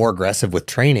more aggressive with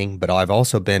training, but I've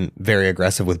also been very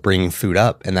aggressive with bringing food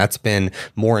up. And that's been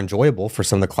more enjoyable for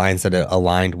some of the clients that it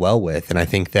aligned well with. And I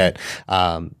think that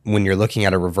when you're looking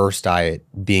at a reverse diet,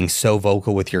 being so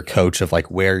vocal with your coach of like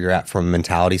where you're at from a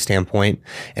mentality standpoint,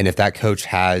 and if that coach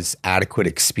has adequate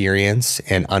experience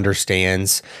and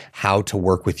understands how to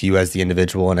work with you as the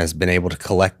individual and has been able to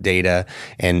collect data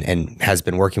and has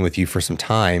been working with you for some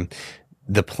time,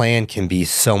 the plan can be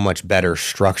so much better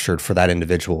structured for that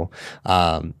individual.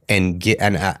 And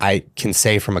I can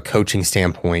say from a coaching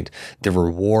standpoint, the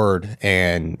reward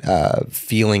and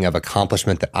feeling of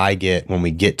accomplishment that I get when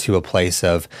we get to a place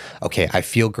of, okay, I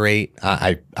feel great.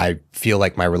 I feel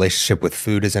like my relationship with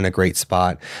food is in a great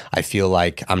spot. I feel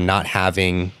like I'm not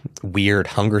having weird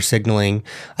hunger signaling.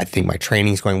 I think my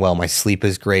training's going well. My sleep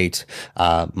is great.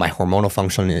 My hormonal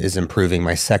function is improving.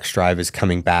 My sex drive is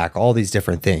coming back. All these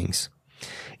different things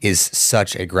is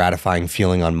such a gratifying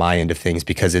feeling on my end of things,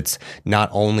 because it's not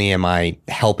only am I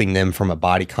helping them from a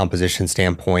body composition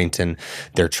standpoint and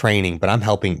their training, but I'm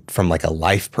helping from like a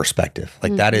life perspective.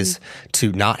 Like that is,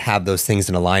 to not have those things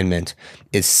in alignment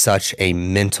is such a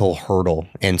mental hurdle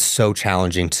and so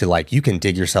challenging to, like, you can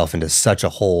dig yourself into such a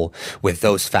hole with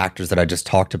those factors that I just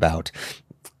talked about.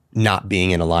 not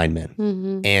being in alignment.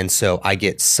 And so I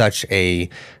get such a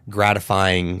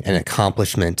gratifying and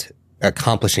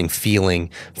accomplishing feeling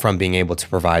from being able to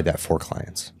provide that for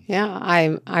clients. Yeah,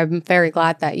 I'm very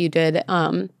glad that you did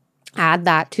add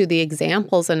that to the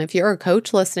examples. And if you're a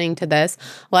coach listening to this,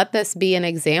 let this be an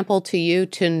example to you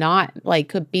to not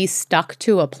like be stuck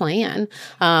to a plan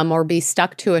or be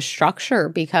stuck to a structure.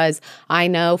 Because I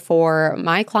know for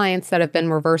my clients that have been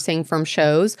reversing from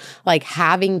shows, like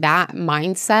having that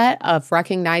mindset of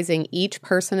recognizing each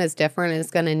person is different, is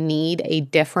going to need a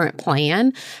different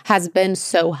plan, has been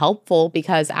so helpful.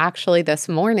 Because actually this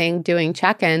morning doing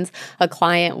check-ins, a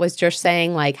client was just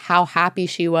saying like how happy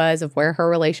she was of where her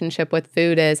relationship with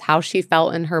food is, how she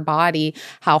felt in her body,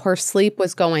 how her sleep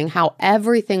was going, how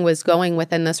everything was going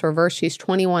within this reverse. She's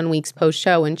 21 weeks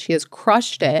post-show and she has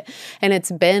crushed it. And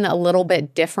it's been a little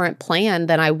bit different plan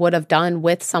than I would have done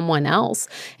with someone else.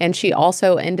 And she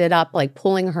also ended up like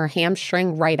pulling her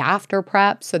hamstring right after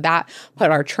prep. So that put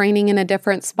our training in a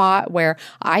different spot, where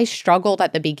I struggled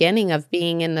at the beginning of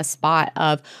being in the spot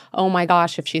of, oh my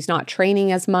gosh, if she's not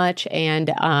training as much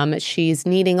and she's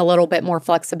needing a little bit more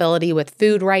flexibility with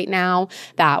food right now,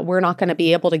 that we're not going to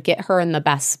be able to get her in the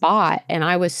best spot. And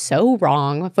I was so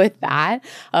wrong with that,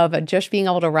 of just being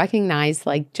able to recognize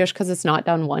like just because it's not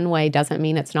done one way doesn't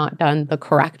mean it's not done the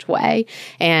correct way.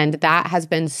 And that has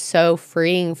been so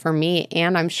freeing for me,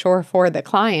 and I'm sure for the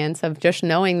clients, of just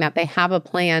knowing that they have a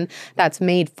plan that's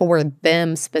made for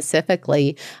them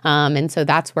specifically. And so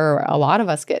that's where a lot of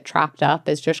us get trapped up,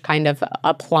 is just kind of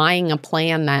applying a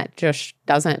plan that just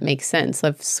doesn't make sense,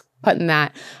 of putting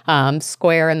that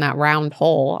square in that round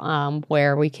hole,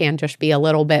 where we can just be a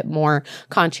little bit more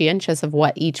conscientious of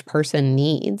what each person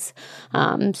needs.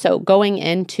 So going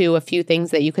into a few things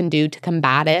that you can do to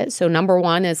combat it. So number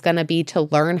one is going to be to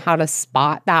learn how to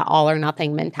spot that all or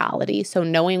nothing mentality. So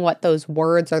knowing what those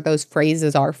words or those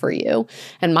phrases are for you.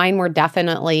 And mine were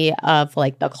definitely of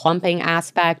like the clumping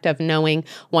aspect of knowing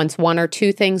once one or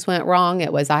two things went wrong,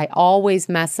 it was I always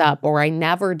mess up or I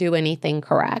never do anything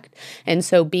correct. And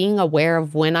so being aware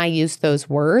of when I used those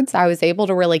words, I was able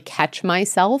to really catch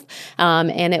myself.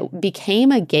 And it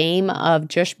became a game of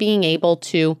just being able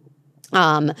to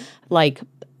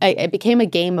it became a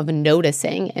game of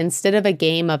noticing instead of a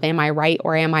game of am I right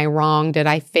or am I wrong? Did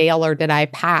I fail or did I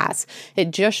pass?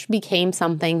 It just became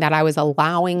something that I was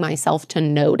allowing myself to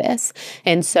notice.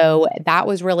 And so that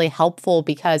was really helpful,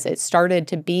 because it started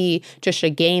to be just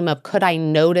a game of, could I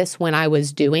notice when I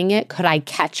was doing it? Could I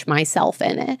catch myself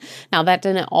in it? Now, that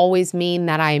didn't always mean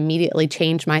that I immediately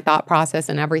changed my thought process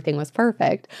and everything was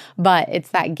perfect, but it's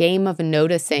that game of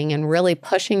noticing and really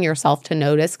pushing yourself to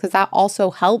notice, because that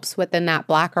also helps within that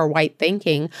black or white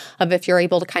thinking of, if you're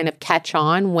able to kind of catch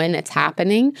on when it's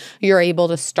happening, you're able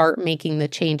to start making the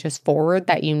changes forward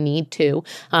that you need to.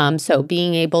 So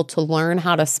being able to learn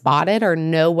how to spot it or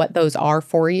know what those are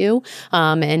for you,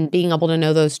 and being able to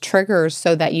know those triggers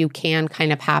so that you can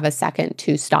kind of have a second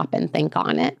to stop and think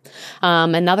on it.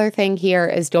 Another thing here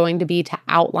is going to be to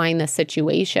outline the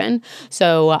situation.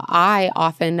 So I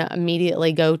often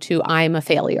immediately go to, I'm a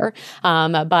failure.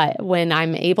 But when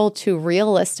I'm able to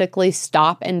realistically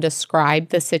stop and describe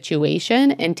the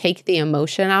situation and take the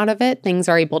emotion out of it, things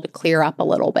are able to clear up a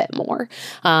little bit more.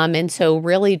 And so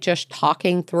really just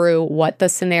talking through what the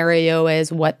scenario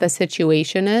is, what the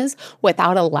situation is,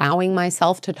 without allowing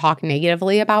myself to talk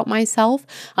negatively about myself,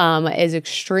 is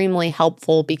extremely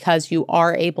helpful, because you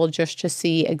are able just to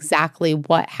see exactly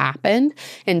what happened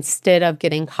instead of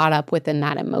getting caught up within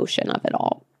that emotion of it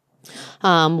all.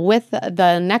 With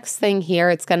the next thing here,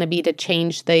 it's going to be to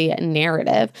change the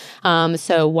narrative.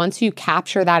 So once you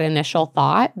capture that initial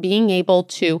thought, being able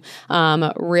to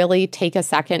really take a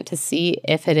second to see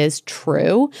if it is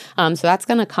true. So that's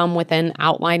going to come within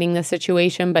outlining the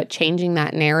situation, but changing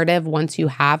that narrative once you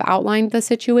have outlined the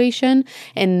situation,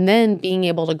 and then being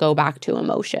able to go back to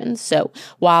emotions. So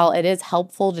while it is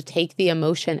helpful to take the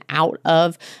emotion out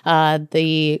of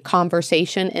the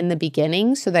conversation in the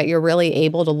beginning so that you're really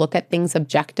able to look at things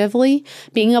objectively,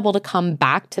 being able to come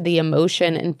back to the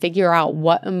emotion and figure out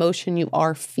what emotion you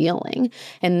are feeling.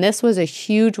 And this was a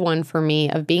huge one for me,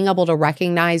 of being able to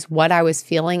recognize what I was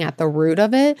feeling at the root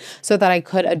of it so that I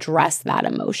could address that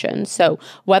emotion. So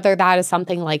whether that is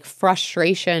something like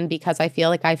frustration because I feel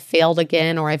like I failed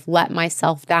again, or I've let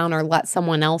myself down or let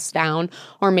someone else down,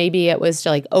 or maybe it was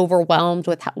like overwhelmed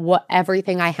with what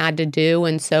everything I had to do.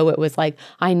 And so it was like,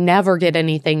 I never get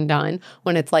anything done,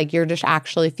 when it's like you're just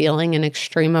actually feeling an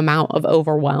extreme amount of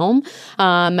overwhelm,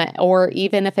 or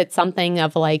even if it's something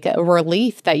of like a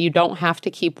relief that you don't have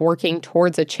to keep working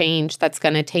towards a change that's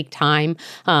going to take time,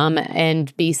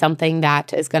 and be something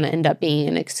that is going to end up being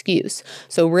an excuse.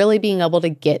 So really being able to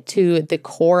get to the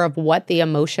core of what the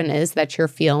emotion is that you're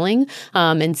feeling,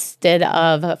 instead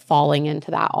of falling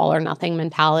into that all or nothing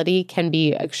mentality, can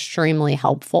be extremely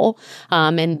helpful.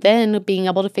 And then being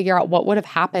able to figure out what would have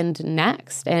happened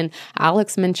next. And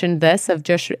Alex mentioned this of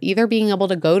just either being able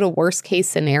to go to worst case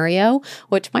scenario,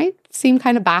 which might seem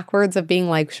kind of backwards of being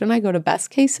like, shouldn't I go to best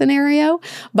case scenario?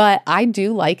 But I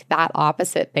do like that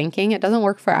opposite thinking. It doesn't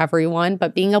work for everyone,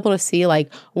 but being able to see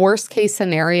like worst case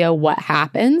scenario, what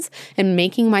happens, and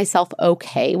making myself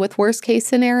okay with worst case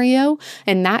scenario.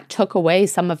 And that took away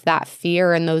some of that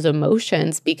fear and those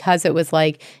emotions, because it was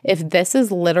like, if this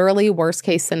is literally worst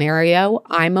case scenario,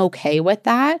 I'm okay with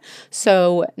that.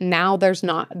 So now there's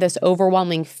not this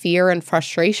overwhelming fear and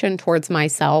frustration towards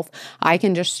myself. I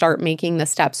can just start making the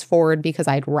steps forward because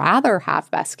I'd rather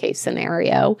have best case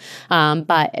scenario.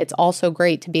 But it's also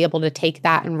great to be able to take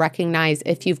that and recognize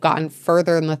if you've gotten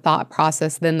further in the thought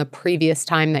process than the previous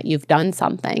time that you've done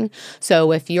something.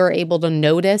 So if you're able to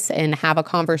notice and have a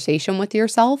conversation with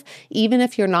yourself, even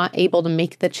if you're not able to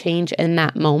make the change in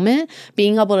that moment,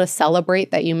 being able to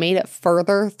celebrate that you made it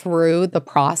further through the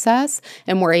process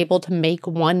and were able to make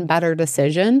one better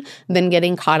decision than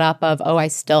getting caught up of, oh, I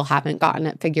still haven't gotten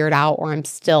it figured out, or I'm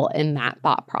still in that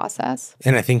thought process.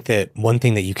 And I think that one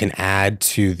thing that you can add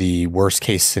to the worst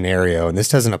case scenario, and this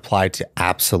doesn't apply to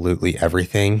absolutely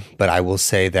everything, but I will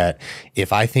say that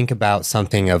if I think about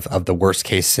something of the worst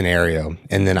case scenario,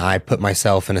 and then I put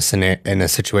myself in a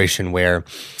situation where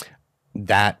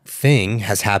that thing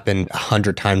has happened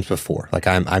 100 times before, like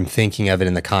I'm thinking of it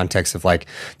in the context of like,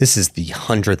 this is the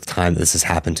 100th time this has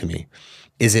happened to me.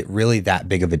 Is it really that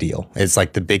big of a deal? It's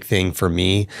like the big thing for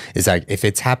me is like, if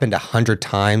it's happened 100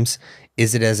 times,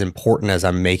 is it as important as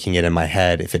I'm making it in my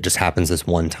head if it just happens this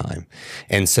one time?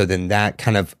 And so then that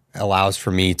kind of allows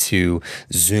for me to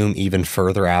zoom even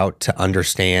further out to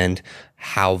understand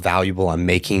how valuable I'm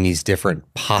making these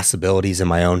different possibilities in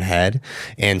my own head.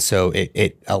 And so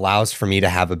it allows for me to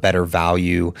have a better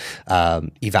value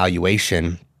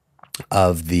evaluation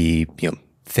of the,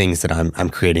 things that I'm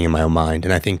creating in my own mind.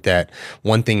 And I think that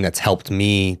one thing that's helped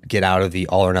me get out of the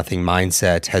all or nothing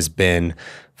mindset has been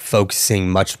focusing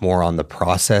much more on the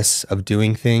process of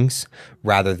doing things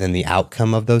rather than the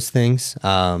outcome of those things.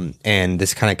 And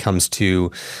this kind of comes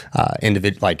to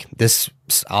individual, like this.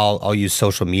 I'll use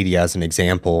social media as an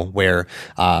example where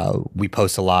we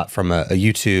post a lot from a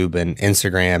YouTube and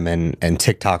Instagram and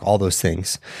TikTok, all those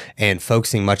things, and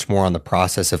focusing much more on the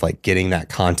process of like getting that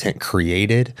content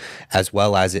created, as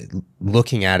well as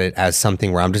looking at it as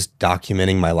something where I'm just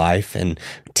documenting my life. And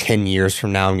 10 years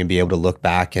from now, I'm going to be able to look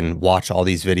back and watch all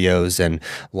these videos and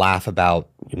laugh about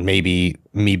maybe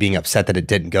me being upset that it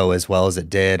didn't go as well as it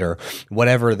did, or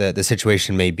whatever the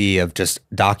situation may be, of just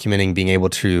documenting, being able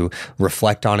to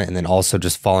reflect on it, and then also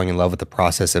just falling in love with the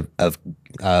process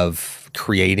of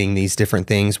creating these different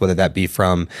things, whether that be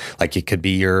from, like, it could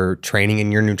be your training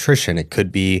and your nutrition, it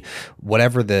could be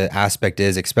whatever the aspect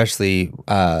is, especially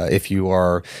if you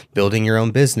are building your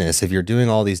own business, if you're doing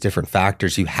all these different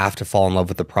factors, you have to fall in love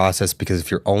with the process, because if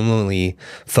you're only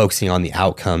focusing on the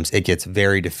outcomes, it gets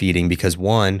very defeating, because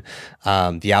one,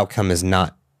 the outcome is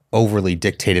not overly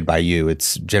dictated by you.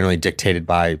 It's generally dictated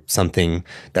by something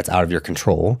that's out of your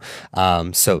control.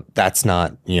 So that's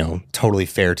not, totally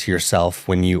fair to yourself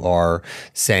when you are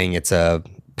saying it's a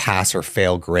pass or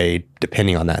fail grade,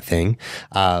 depending on that thing.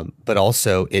 But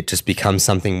also it just becomes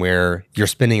something where you're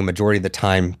spending a majority of the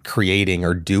time creating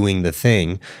or doing the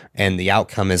thing, and the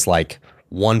outcome is like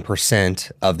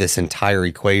 1% of this entire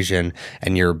equation,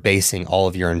 and you're basing all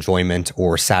of your enjoyment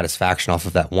or satisfaction off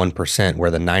of that 1%, where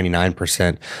the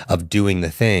 99% of doing the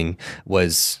thing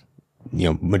was,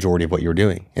 majority of what you're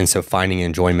doing. And so finding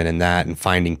enjoyment in that and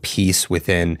finding peace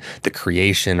within the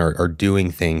creation or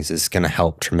doing things is going to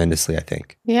help tremendously, I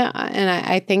think. Yeah. And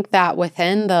I think that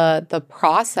within the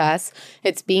process,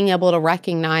 it's being able to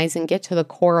recognize and get to the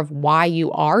core of why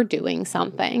you are doing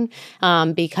something.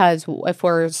 Because if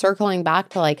we're circling back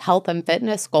to like health and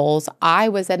fitness goals, I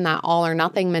was in that all or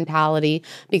nothing mentality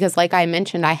because, like I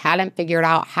mentioned, I hadn't figured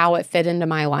out how it fit into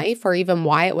my life, or even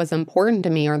why it was important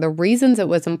to me, or the reasons it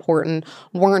was important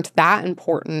weren't that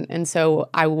important. And so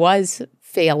I was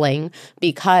failing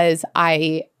because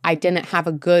I I didn't have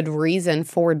a good reason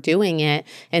for doing it.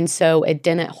 And so it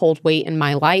didn't hold weight in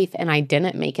my life and I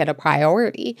didn't make it a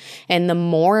priority. And the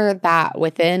more that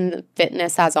within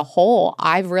fitness as a whole,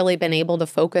 I've really been able to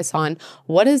focus on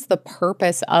what is the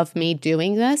purpose of me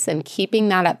doing this and keeping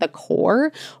that at the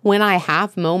core when I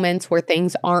have moments where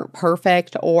things aren't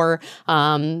perfect or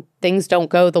things don't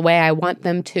go the way I want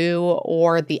them to,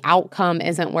 or the outcome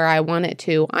isn't where I want it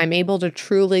to. I'm able to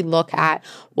truly look at,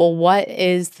 well, what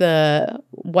is the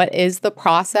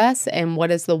process and what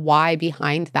is the why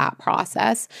behind that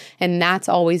process? And that's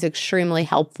always extremely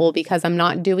helpful because I'm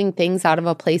not doing things out of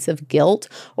a place of guilt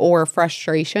or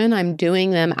frustration. I'm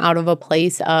doing them out of a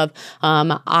place of,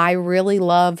 I really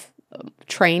love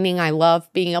training. I love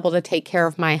being able to take care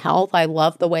of my health. I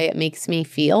love the way it makes me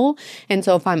feel. And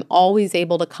so if I'm always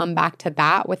able to come back to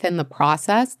that within the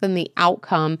process, then the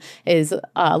outcome is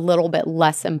a little bit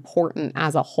less important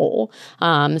as a whole.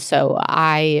 So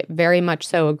I very much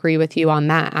so agree with you on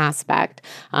that aspect.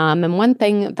 And one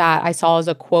thing that I saw as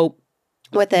a quote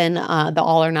within the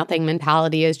all or nothing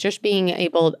mentality is just being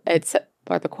able,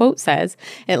 or the quote says,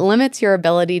 it limits your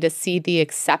ability to see the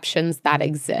exceptions that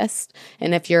exist.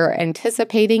 And if you're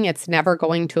anticipating it's never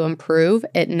going to improve,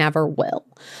 it never will.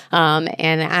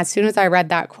 And as soon as I read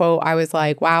that quote, I was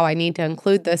like, wow, I need to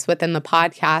include this within the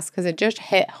podcast because it just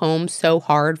hit home so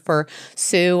hard for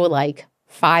Sue, like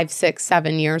 5, 6,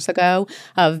 7 years ago,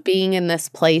 of being in this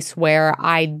place where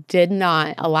I did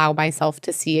not allow myself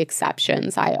to see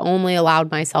exceptions. I only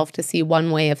allowed myself to see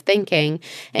one way of thinking.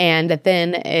 And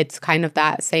then it's kind of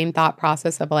that same thought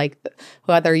process of like,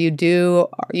 whether you do,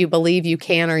 or you believe you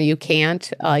can or you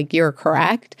can't, like you're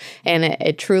correct. And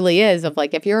it truly is of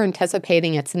like, if you're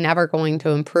anticipating it's never going to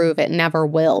improve, it never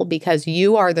will, because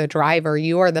you are the driver,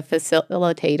 you are the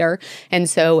facilitator. And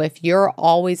so if you're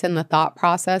always in the thought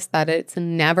process that it's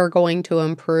never going to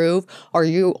improve, or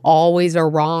you always are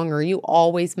wrong, or you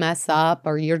always mess up,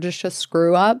 or you're just a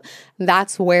screw up,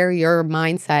 that's where your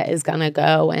mindset is going to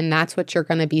go. And that's what you're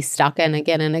going to be stuck in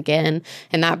again and again.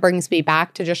 And that brings me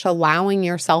back to just allowing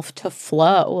yourself to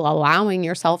flow, allowing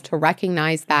yourself to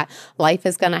recognize that life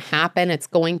is going to happen. It's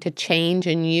going to change,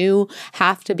 and you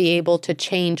have to be able to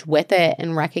change with it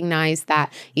and recognize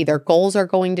that either goals are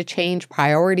going to change,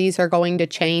 priorities are going to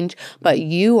change, but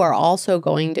you are also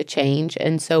going to change.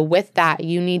 And so with that,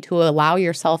 you need to allow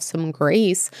yourself some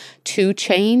grace to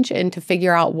change and to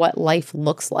figure out what life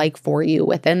looks like for you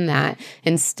within that,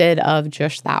 instead of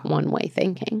just that one way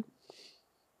thinking.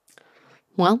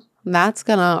 Well, that's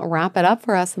going to wrap it up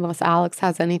for us, unless Alex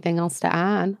has anything else to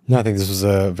add. No, I think this was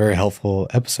a very helpful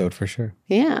episode for sure.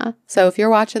 Yeah. So if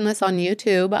you're watching this on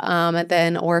YouTube,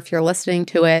 or if you're listening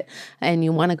to it and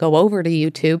you want to go over to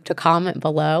YouTube to comment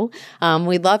below,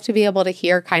 we'd love to be able to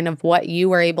hear kind of what you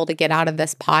were able to get out of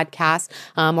this podcast,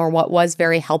 or what was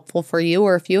very helpful for you,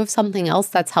 or if you have something else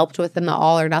that's helped within the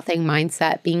all or nothing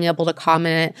mindset, being able to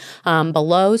comment it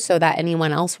below so that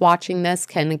anyone else watching this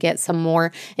can get some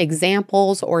more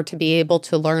examples, or to be able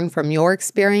to learn from your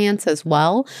experience as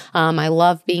well. I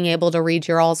love being able to read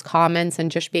your all's comments and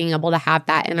just being able to have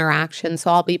that interaction.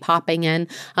 So I'll be popping in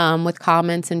with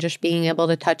comments and just being able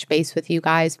to touch base with you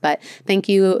guys. But thank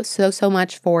you so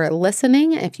much for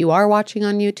listening. If you are watching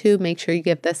on YouTube, make sure you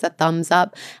give this a thumbs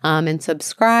up and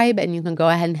subscribe. And you can go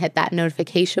ahead and hit that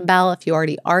notification bell if you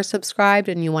already are subscribed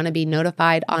and you want to be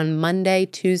notified on Monday,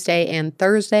 Tuesday, and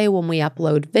Thursday when we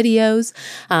upload videos.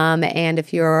 And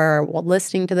if you're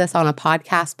listening to this on a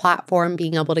podcast platform,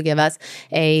 being able to give us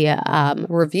a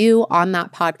review on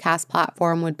that podcast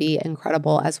platform would be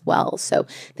incredible as well. So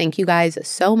thank you guys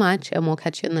so much, and we'll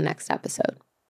catch you in the next episode.